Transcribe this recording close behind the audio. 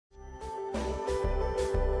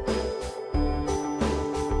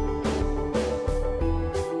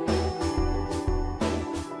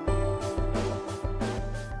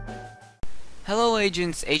Hello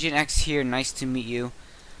agents, Agent X here, nice to meet you.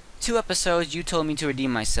 2 episodes you told me to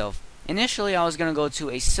redeem myself. Initially I was gonna go to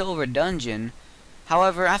a silver dungeon,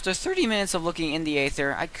 however after 30 minutes of looking in the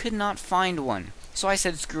aether I could not find one. So I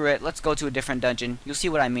said screw it, let's go to a different dungeon. You'll see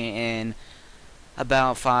what I mean in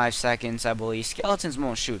about 5 seconds I believe. Skeletons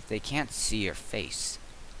won't shoot, they can't see your face.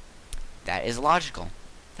 That is logical.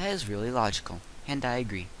 That is really logical, and I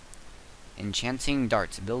agree. Enchanting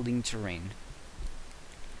darts, building terrain.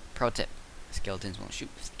 Pro tip. Skeletons won't shoot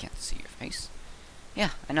if they can't see your face. Yeah,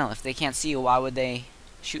 I know. If they can't see you, why would they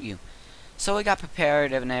shoot you? So I got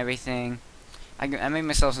prepared and everything. I made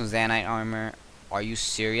myself some Zanite armor. Are you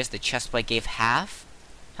serious? The chestplate gave half?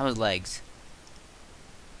 How was legs?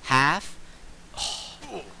 Half?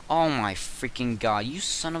 Oh my freaking god. You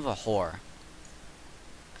son of a whore.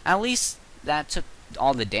 At least that took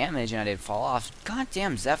all the damage and I didn't fall off.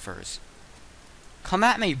 Goddamn Zephyrs. Come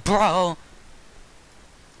at me, bro!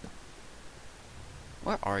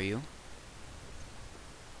 Where are you?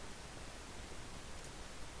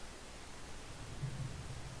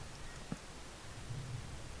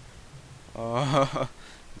 Oh,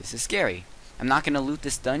 this is scary. I'm not gonna loot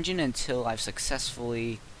this dungeon until I've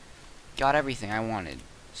successfully got everything I wanted.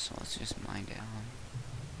 So let's just mine down.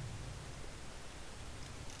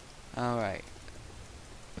 Alright.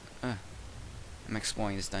 I'm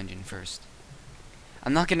exploring this dungeon first.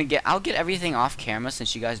 I'm not gonna I'll get everything off camera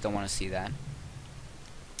since you guys don't want to see that.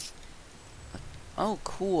 Oh,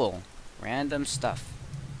 cool. Random stuff.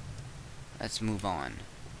 Let's move on.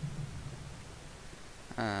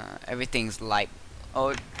 Everything's light.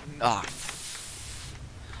 Oh,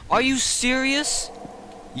 are you serious?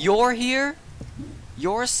 You're here?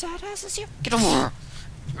 Your sad ass is here? Get over here.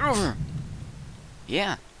 Get over here.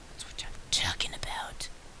 Yeah, that's what I'm talking about.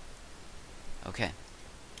 Okay.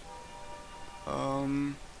 I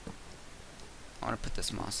want to put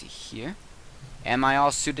this mossy here. Am I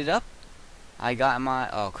all suited up? I got my...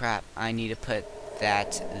 Oh, crap. I need to put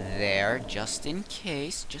that there just in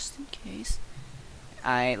case. Just in case.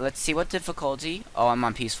 Let's see what difficulty. Oh, I'm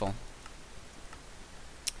on peaceful.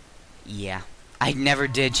 Yeah. I never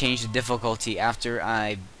did change the difficulty after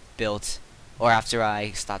I built... Or after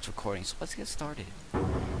I stopped recording. So let's get started.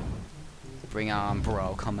 Bring on,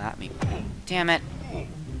 bro. Come at me. Damn it.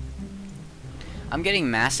 I'm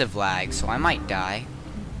getting massive lag, so I might die.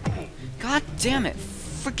 God damn it.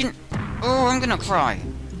 Freaking... Oh, I'm gonna cry.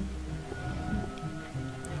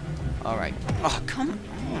 Alright. Oh, come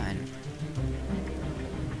on.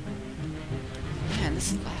 Man,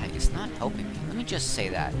 this lag is not helping me. Let me just say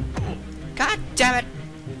that. God damn it!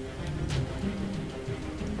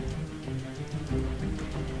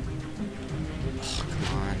 Oh, come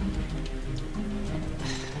on.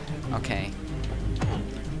 Okay.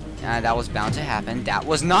 That was bound to happen. That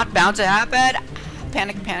was not bound to happen!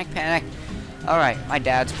 Panic, panic, panic. Alright, my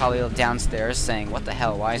dad's probably downstairs saying, what the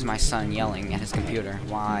hell, why is my son yelling at his computer?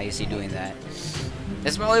 Why is he doing that?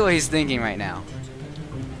 That's probably what he's thinking right now.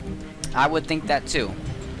 I would think that too.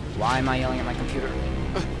 Why am I yelling at my computer?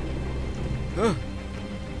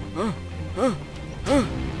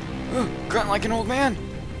 Grunt like an old man,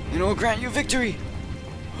 and it'll grant you victory.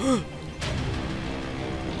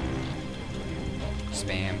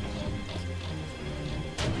 Spam.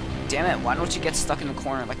 Damn it, why don't you get stuck in the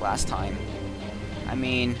corner like last time? I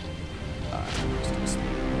mean...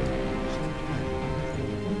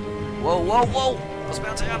 whoa, whoa, whoa! What's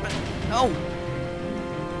about to happen? No!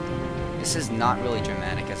 This is not really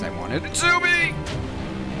dramatic as I wanted it to be!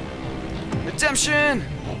 Redemption!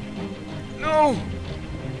 No!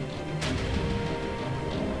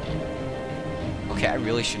 Okay, I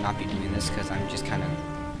really should not be doing this because I'm just kind of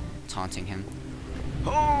taunting him.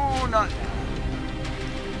 Oh, not...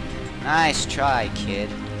 Nice try, kid.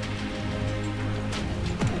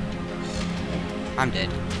 I'm dead.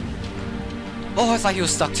 Oh, I thought he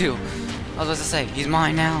was stuck too. I was about to say, he's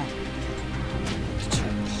mine now.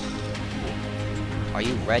 Are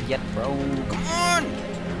you red yet, bro? Come on!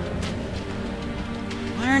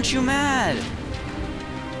 Why aren't you mad?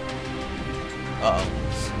 Uh-oh.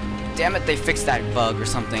 Damn it, they fixed that bug or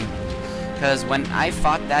something. Because when I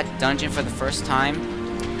fought that dungeon for the first time,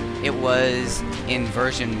 it was in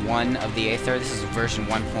version 1 of the Aether. This is version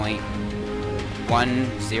 1.10.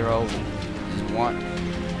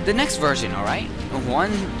 The next version, alright?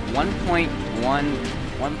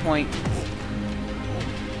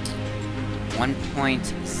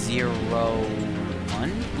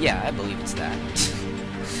 1.01? Yeah, I believe it's that.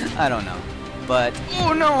 I don't know. But,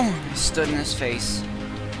 oh no! I stood in his face.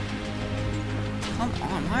 Come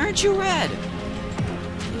on, why aren't you red?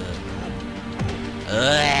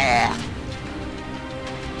 Ugh.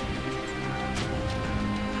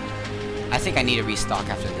 I think I need to restock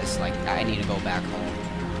after this. Like, I need to go back home.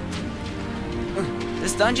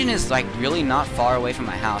 This dungeon is, like, really not far away from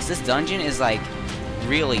my house. This dungeon is, like,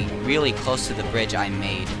 really, really close to the bridge I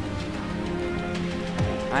made.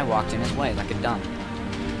 I walked in his way like a dumb.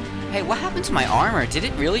 Hey, what happened to my armor? Did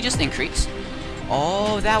it really just increase?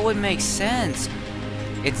 Oh, that would make sense.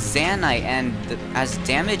 It's Zanite, and as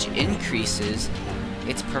damage increases,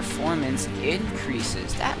 its performance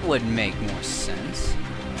increases. That would make more sense.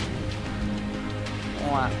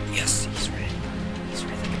 Wow. Yes, he's red. He's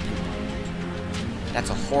red like a pimple. That's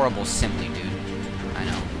a horrible simile, dude. I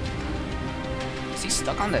know. Is he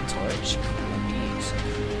stuck on that torch? Cool beans.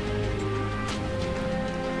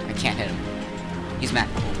 I can't hit him. He's mad.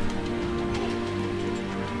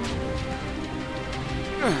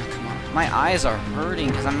 Come on. My eyes are hurting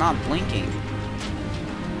because I'm not blinking.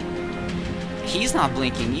 He's not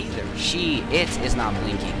blinking either. It is not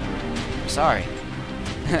blinking. I'm sorry.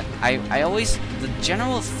 I always, the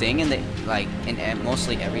general thing in the, like, in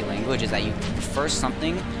mostly every language is that you prefer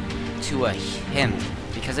something to a him,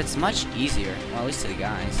 because it's much easier. Well, at least to the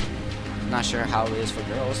guys. I'm not sure how it is for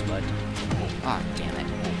girls, but, oh, damn it.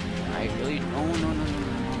 I really, oh, no.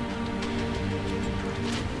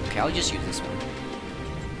 Okay, I'll just use this one.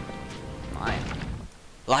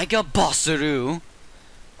 Like a bossaroo.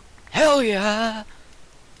 Hell yeah!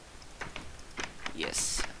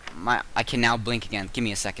 Yes. I can now blink again. Give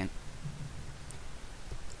me a second.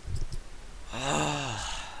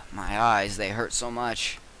 My eyes, they hurt so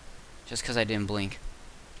much. Just because I didn't blink.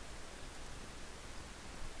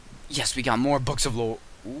 Yes, we got more books of lore.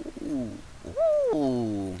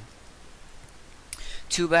 Ooh.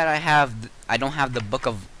 Too bad I don't have the book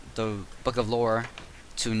of lore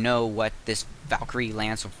to know what this Valkyrie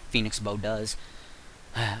Lance or Phoenix Bow does.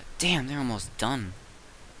 Damn, they're almost done.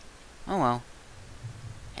 Oh well.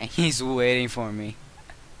 And he's waiting for me.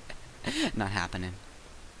 Not happening.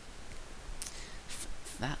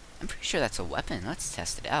 I'm pretty sure that's a weapon. Let's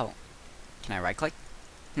test it out. Can I right click?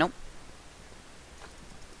 Nope.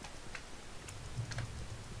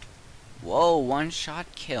 Whoa, one-shot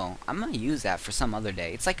kill. I'm gonna use that for some other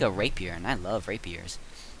day. It's like a rapier, and I love rapiers.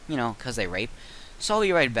 You know, because they rape. So I'll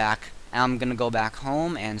be right back. I'm gonna go back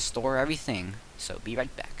home and store everything. So be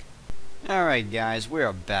right back. Alright guys,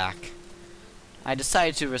 we're back. I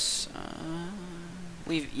decided to as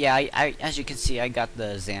you can see, I got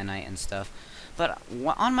the Zanite and stuff. But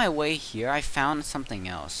on my way here, I found something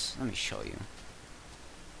else. Let me show you.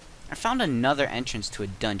 I found another entrance to a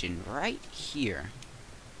dungeon right here.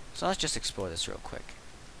 So let's just explore this real quick.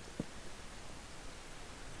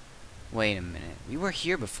 Wait a minute. We were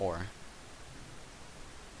here before.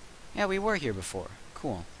 Yeah, we were here before.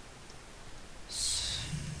 Cool.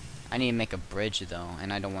 I need to make a bridge, though,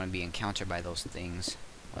 and I don't want to be encountered by those things.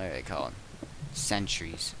 What are they called?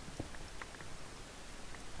 Sentries.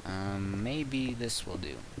 Maybe this will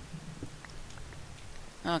do.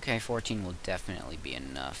 Okay, 14 will definitely be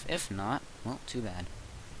enough. If not, well, too bad.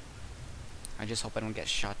 I just hope I don't get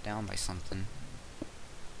shot down by something.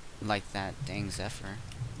 Like that dang Zephyr.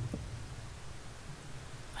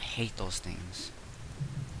 I hate those things.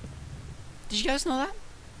 Did you guys know that?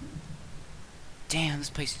 Damn, this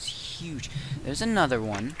place is huge. There's another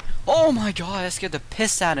one. Oh my god, that scared the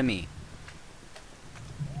piss out of me.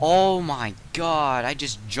 Oh my god, I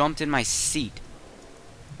just jumped in my seat.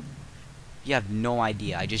 You have no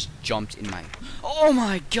idea, I just jumped in my... Oh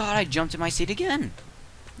my god, I jumped in my seat again.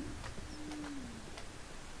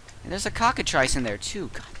 And there's a cockatrice in there too.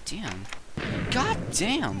 God damn. God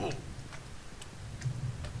damn.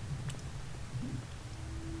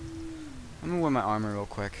 I'm gonna wear my armor real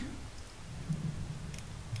quick.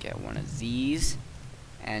 Get one of these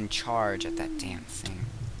and charge at that damn thing.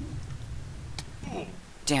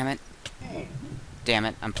 Damn it. Damn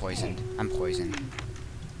it, I'm poisoned. I'm poisoned.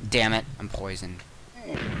 Damn it, I'm poisoned.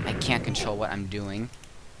 I can't control what I'm doing,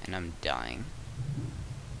 and I'm dying.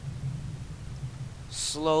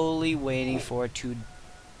 Slowly waiting for it to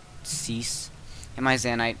cease, and my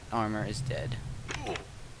Zanite armor is dead.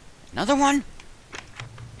 Another one?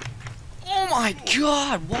 Oh my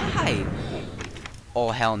god, why?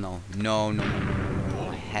 Oh hell no. No, no, no, no, no,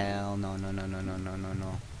 no. Hell no, no, no, no, no, no, no,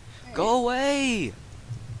 no. Go away!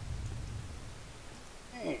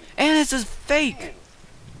 And this is fake!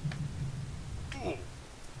 Oh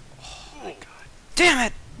my god. Damn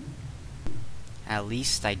it! At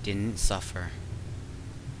least I didn't suffer.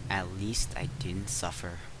 At least I didn't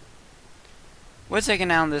suffer. We're taking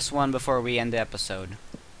down this one before we end the episode.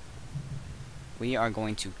 We are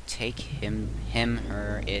going to take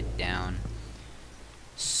her, it down.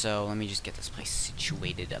 So let me just get this place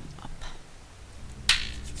situated up.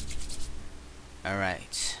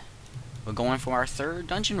 Alright. We're going for our third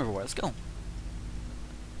dungeon reward. Let's go.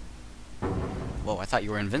 Whoa, I thought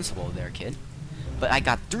you were invincible there, kid. But I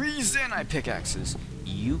got 3 Zanite pickaxes.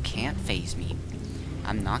 You can't phase me.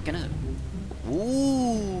 I'm not gonna...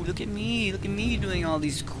 Ooh, look at me doing all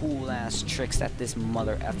these cool ass tricks that this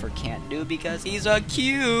mother effer can't do because he's a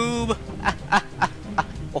cube.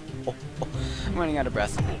 I'm running out of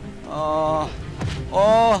breath. Oh,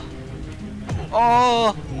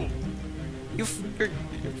 you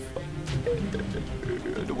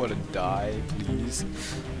I don't want to die, please.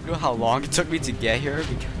 You know how long it took me to get here?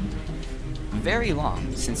 Very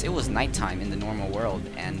long, since it was nighttime in the normal world,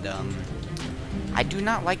 and I do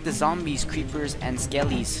not like the zombies, creepers, and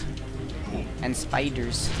skellies, and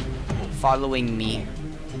spiders following me.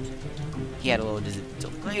 He had a little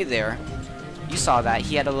delay there. You saw that.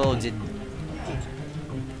 He had a little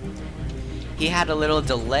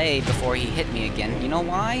delay before he hit me again. You know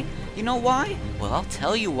why? You know why? Well, I'll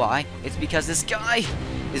tell you why. It's because this guy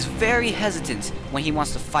is very hesitant when he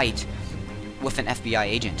wants to fight with an FBI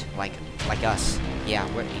agent like us. Yeah,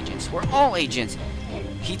 we're agents. We're all agents.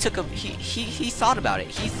 He thought about it.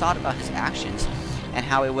 He thought about his actions and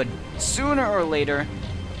how it would sooner or later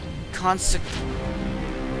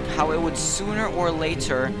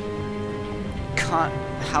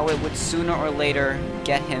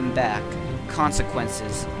get him back.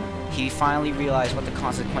 Consequences. He finally realized what the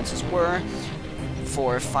consequences were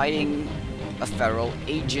for fighting a federal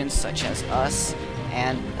agent such as us,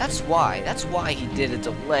 and that's why he did a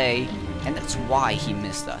delay, and that's why he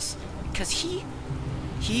missed us. Because he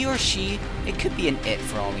or she, it could be an it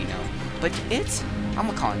for all we know, but I'm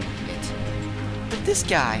gonna call him it. But this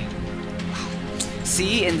guy,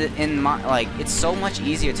 see, it's so much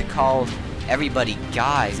easier to call everybody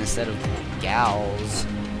guys instead of gals.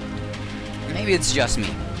 Maybe it's just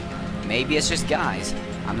me. Maybe it's just guys.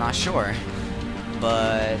 I'm not sure.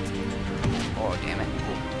 But oh damn it.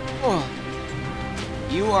 Oh.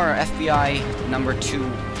 You are FBI number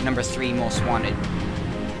 3 most wanted.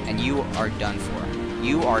 And you are done for.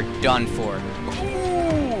 You are done for.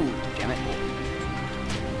 Ooh, damn it.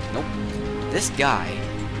 Nope. This guy,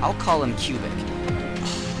 I'll call him Cubic.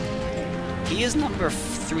 He is number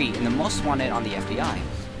 3 in the most wanted on the FBI.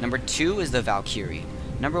 Number 2 is the Valkyrie.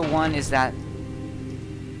 Number 1 is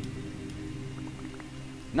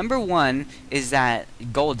that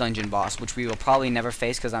gold dungeon boss, which we will probably never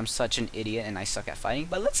face because I'm such an idiot and I suck at fighting.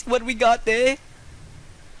 But let's see what we got there.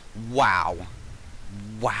 Wow.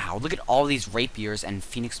 Wow, look at all these rapiers and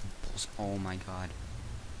phoenix bulls. Oh my god.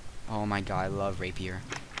 Oh my god, I love rapier.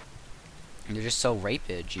 And they're just so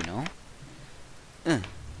rapid, you know?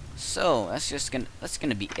 So, that's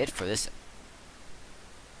gonna be it for this.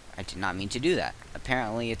 I did not mean to do that.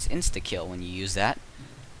 Apparently it's insta-kill when you use that.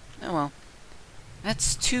 Oh well.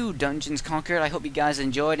 That's 2 dungeons conquered. I hope you guys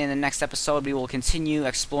enjoyed. In the next episode, we will continue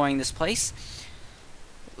exploring this place.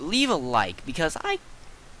 Leave a like, because I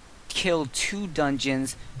killed 2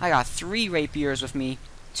 dungeons. I got 3 rapiers with me,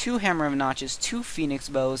 2 hammer of notches, 2 phoenix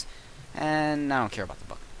bows, and I don't care about the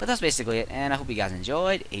book. But that's basically it, and I hope you guys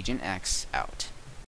enjoyed. Agent X out.